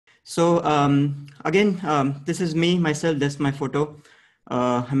So again, this is me, myself, that's my photo.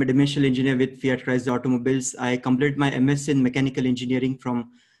 I'm a dimensional engineer with Fiat Chrysler Automobiles. I completed my MS in mechanical engineering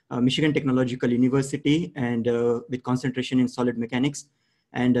from Michigan Technological University and with concentration in solid mechanics.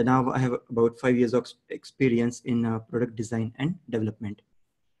 And now I have about 5 years of experience in product design and development.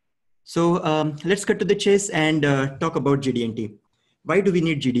 So let's cut to the chase and talk about GD&T. Why do we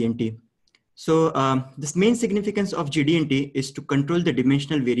need GD&T? So this main significance of GD&T is to control the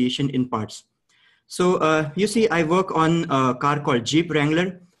dimensional variation in parts. So you see, I work on a car called Jeep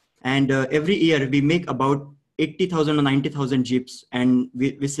Wrangler, and every year we make about 80,000 or 90,000 Jeeps and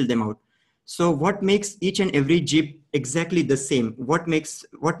we sell them out. So what makes each and every Jeep exactly the same? What makes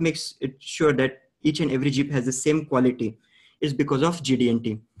it sure that each and every Jeep has the same quality is because of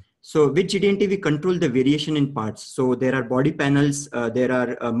GD&T. So with GD&T, we control the variation in parts. So there are body panels, there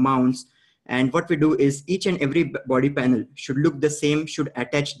are mounts, and what we do is each and every body panel should look the same, should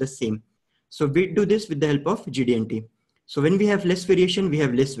attach the same. So we do this with the help of GD&T. So when we have less variation, we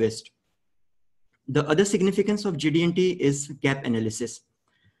have less waste. The other significance of GD&T is gap analysis.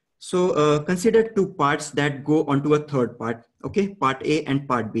 So consider two parts that go onto a third part, okay, part A and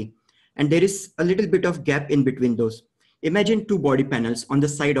part B. And there is a little bit of gap in between those. Imagine two body panels on the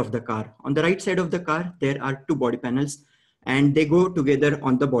side of the car. On the right side of the car, there are two body panels and they go together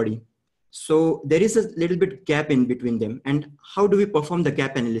on the body. So there is a little bit gap in between them. And how do we perform the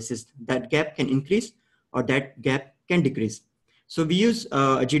gap analysis? That gap can increase or that gap can decrease. So we use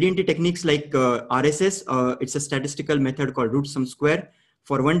GD&T techniques like RSS. It's a statistical method called root sum square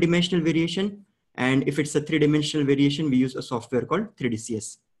for one dimensional variation. And if it's a three-dimensional variation, we use a software called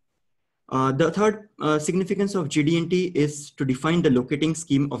 3DCS. The third significance of GD&T is to define the locating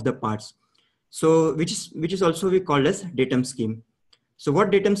scheme of the parts. So which is also we call as datum scheme. So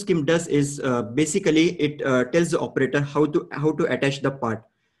what datum scheme does is basically it tells the operator how to attach the part.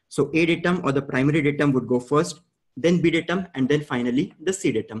 So A datum or the primary datum would go first, then B datum, and then finally the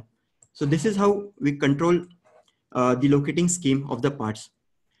C datum. So this is how we control the locating scheme of the parts.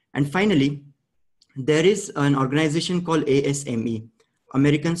 And finally, there is an organization called ASME,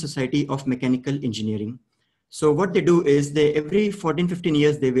 American Society of Mechanical Engineering. So what they do is they every 14-15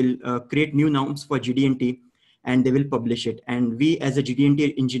 years, they will create new norms for GD&T and they will publish it. And we as a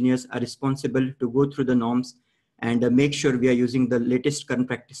GD&T engineers are responsible to go through the norms and make sure we are using the latest current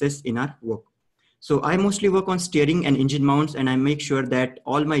practices in our work. So I mostly work on steering and engine mounts, and I make sure that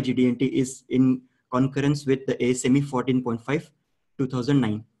all my GD&T is in concurrence with the ASME 14.5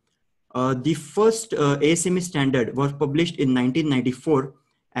 2009. The first ASME standard was published in 1994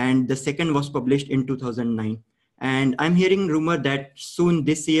 and the second was published in 2009. And I'm hearing rumor that soon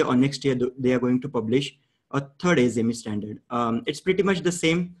this year or next year, they are going to publish a third ASME standard. It's pretty much the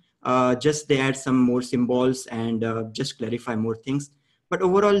same, just they add some more symbols and just clarify more things. But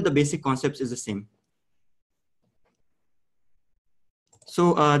overall, the basic concepts is the same.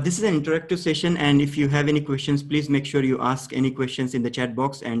 So this is an interactive session, and if you have any questions, please make sure you ask any questions in the chat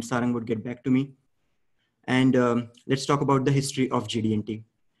box and Sarang would get back to me. And let's talk about the history of GD&T.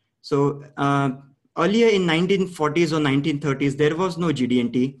 So earlier in 1940s or 1930s, there was no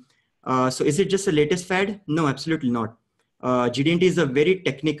GD&T. So is it just the latest fad? No, absolutely not. GD&T is a very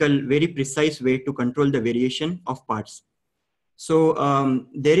technical, very precise way to control the variation of parts. So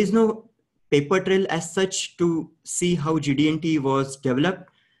there is no paper trail as such to see how GD&T was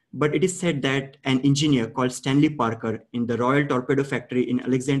developed, but it is said that an engineer called Stanley Parker in the Royal Torpedo Factory in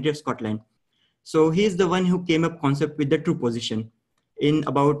Alexandria, Scotland. So he is the one who came up concept with the true position in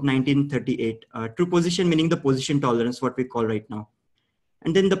about 1938. True position meaning the position tolerance, what we call right now.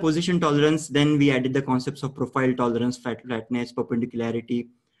 And then the position tolerance, then we added the concepts of profile tolerance, flatness, perpendicularity,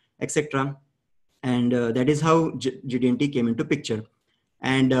 etc. And that is how GD&T came into picture.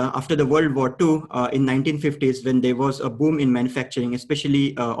 And after the World War II, in 1950s, when there was a boom in manufacturing,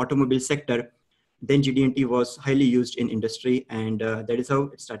 especially automobile sector, then GD&T was highly used in industry, and that is how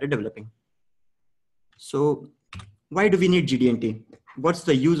it started developing. So why do we need GD&T? What's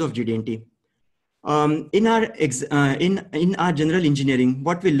the use of GD&T? In our general engineering,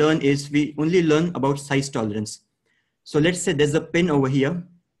 what we learn is we only learn about size tolerance. So let's say there's a pin over here.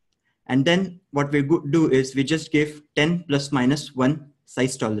 And then what we do is we just give 10 plus minus 1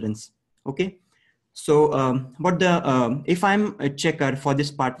 size tolerance. Okay. So if I'm a checker for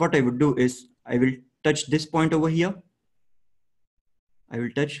this part, what I would do is I will touch this point over here. I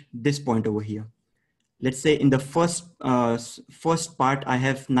will touch this point over here. Let's say in the first part, I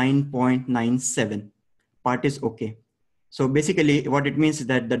have 9.97. Part is okay. So basically what it means is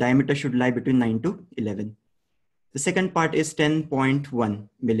that the diameter should lie between 9 to 11. The second part is 10.1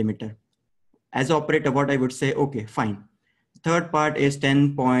 millimeter. As an operator, what I would say, okay, fine. Third part is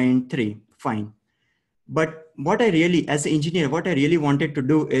 10.3. Fine. But what I really, as an engineer, what I really wanted to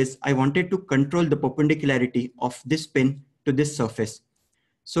do is I wanted to control the perpendicularity of this pin to this surface.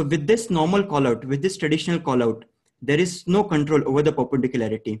 So with this normal callout, with this traditional callout, there is no control over the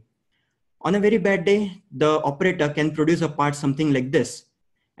perpendicularity. On a very bad day, the operator can produce a part something like this,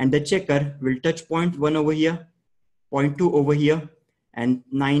 and the checker will touch 0.1 over here, 0.2 over here, and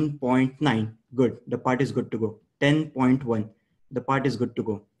 9.9. Good, the part is good to go. 10.1, the part is good to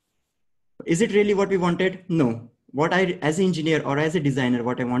go. Is it really what we wanted? No. What I, as an engineer or as a designer,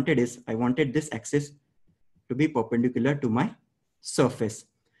 what I wanted is I wanted this axis to be perpendicular to my surface.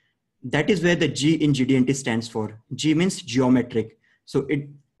 That is where the G in GD&T stands for. G means geometric. So it,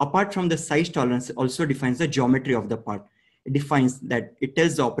 apart from the size tolerance, also defines the geometry of the part. It defines that, it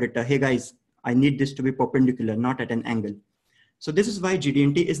tells the operator, hey guys, I need this to be perpendicular, not at an angle. So this is why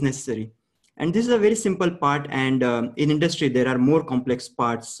GD&T is necessary. And this is a very simple part. And in industry, there are more complex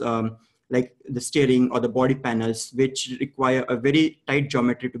parts like the steering or the body panels, which require a very tight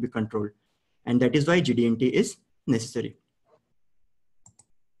geometry to be controlled. And that is why GD&T is necessary.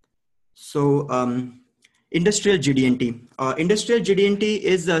 So industrial GD&T. Industrial GD&T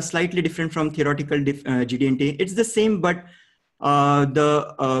is slightly different from theoretical GD&T. It's the same, but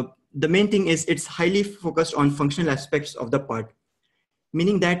the main thing is it's highly focused on functional aspects of the part.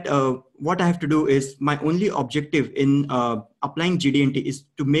 Meaning that what I have to do is my only objective in applying GD&T is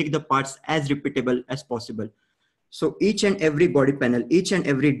to make the parts as repeatable as possible. So each and every body panel, each and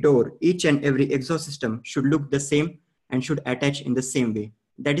every door, each and every exhaust system should look the same and should attach in the same way.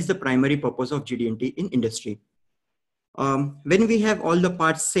 That is the primary purpose of GD&T in industry. When we have all the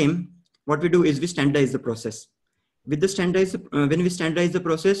parts same, what we do is we standardize the process. With the when we standardize the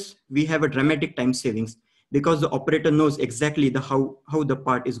process, we have a dramatic time savings because the operator knows exactly the how the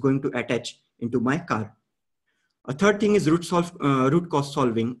part is going to attach into my car. A third thing is root cause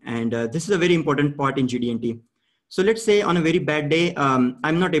solving, and this is a very important part in GD&T. So let's say on a very bad day,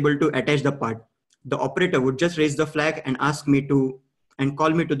 I'm not able to attach the part. The operator would just raise the flag and ask me to, and call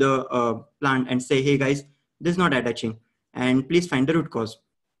me to the plant and say, hey guys, this is not attaching, and please find the root cause.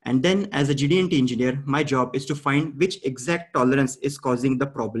 And then as a GD&T engineer, my job is to find which exact tolerance is causing the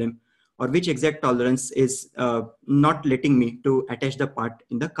problem, or which exact tolerance is not letting me to attach the part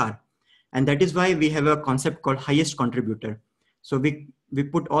in the car. And that is why we have a concept called highest contributor. So we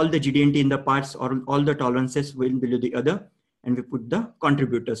put all the GD&T in the parts, or all the tolerances one below the other, and we put the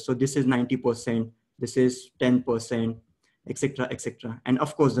contributors. So this is 90%, this is 10%, etc., etc. And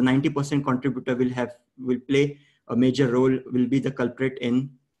of course, the 90% contributor will play a major role, will be the culprit in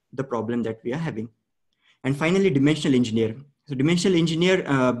the problem that we are having. And finally, dimensional engineer. So dimensional engineer,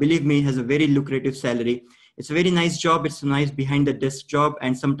 believe me, has a very lucrative salary. It's a very nice job. It's a nice behind the desk job.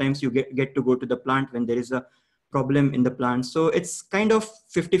 And sometimes you get to go to the plant when there is a problem in the plant. So it's kind of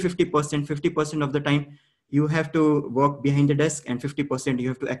 50-50%. 50% of the time you have to work behind the desk, and 50% you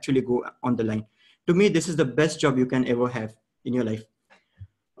have to actually go on the line. To me, this is the best job you can ever have in your life.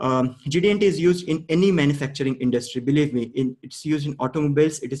 GD&T is used in any manufacturing industry. Believe me, it's used in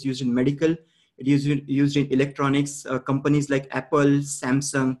automobiles, it is used in medical, it is used in electronics. Companies like Apple,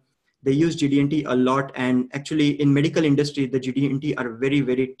 Samsung, they use GD&T a lot. And actually in medical industry, the GD&T are very,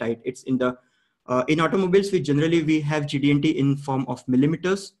 very tight. It's in the, in automobiles, we have GD&T in form of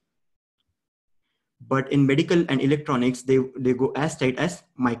millimeters. But in medical and electronics, they go as tight as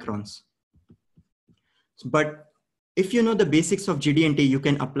microns. But if you know the basics of GD&T, you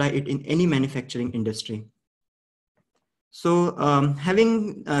can apply it in any manufacturing industry. So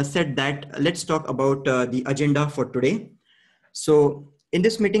having said that, let's talk about the agenda for today. So in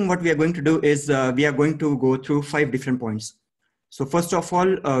this meeting, what we are going to do is we are going to go through 5 different points. So first of all,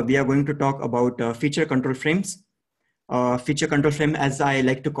 we are going to talk about feature control frames. Feature control frame, as I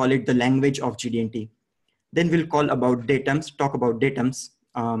like to call it, the language of GD&T. Then we'll talk about datums.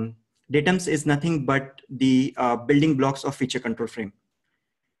 Datums is nothing but the building blocks of feature control frame.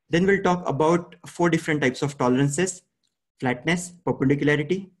 Then we'll talk about 4 different types of tolerances: flatness,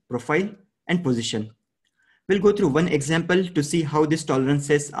 perpendicularity, profile, and position. We'll go through one example to see how these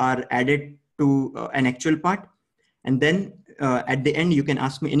tolerances are added to an actual part. And then at the end, you can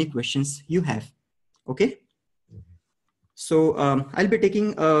ask me any questions you have. Okay. So I'll be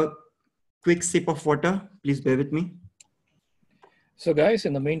taking a quick sip of water. Please bear with me. So guys,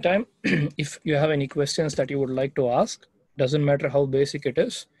 in the meantime, if you have any questions that you would like to ask, doesn't matter how basic it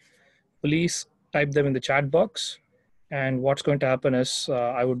is, please type them in the chat box. And what's going to happen is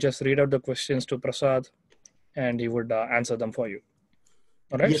I would just read out the questions to Prasad and he would answer them for you.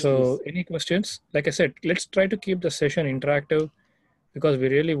 All right, yes, so please. Any questions? Like I said, let's try to keep the session interactive. because we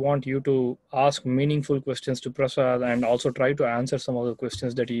really want you to ask meaningful questions to Prasad and also try to answer some of the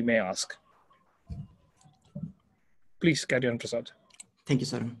questions that he may ask. Please carry on, Prasad. Thank you,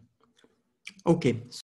 Sarang. Okay.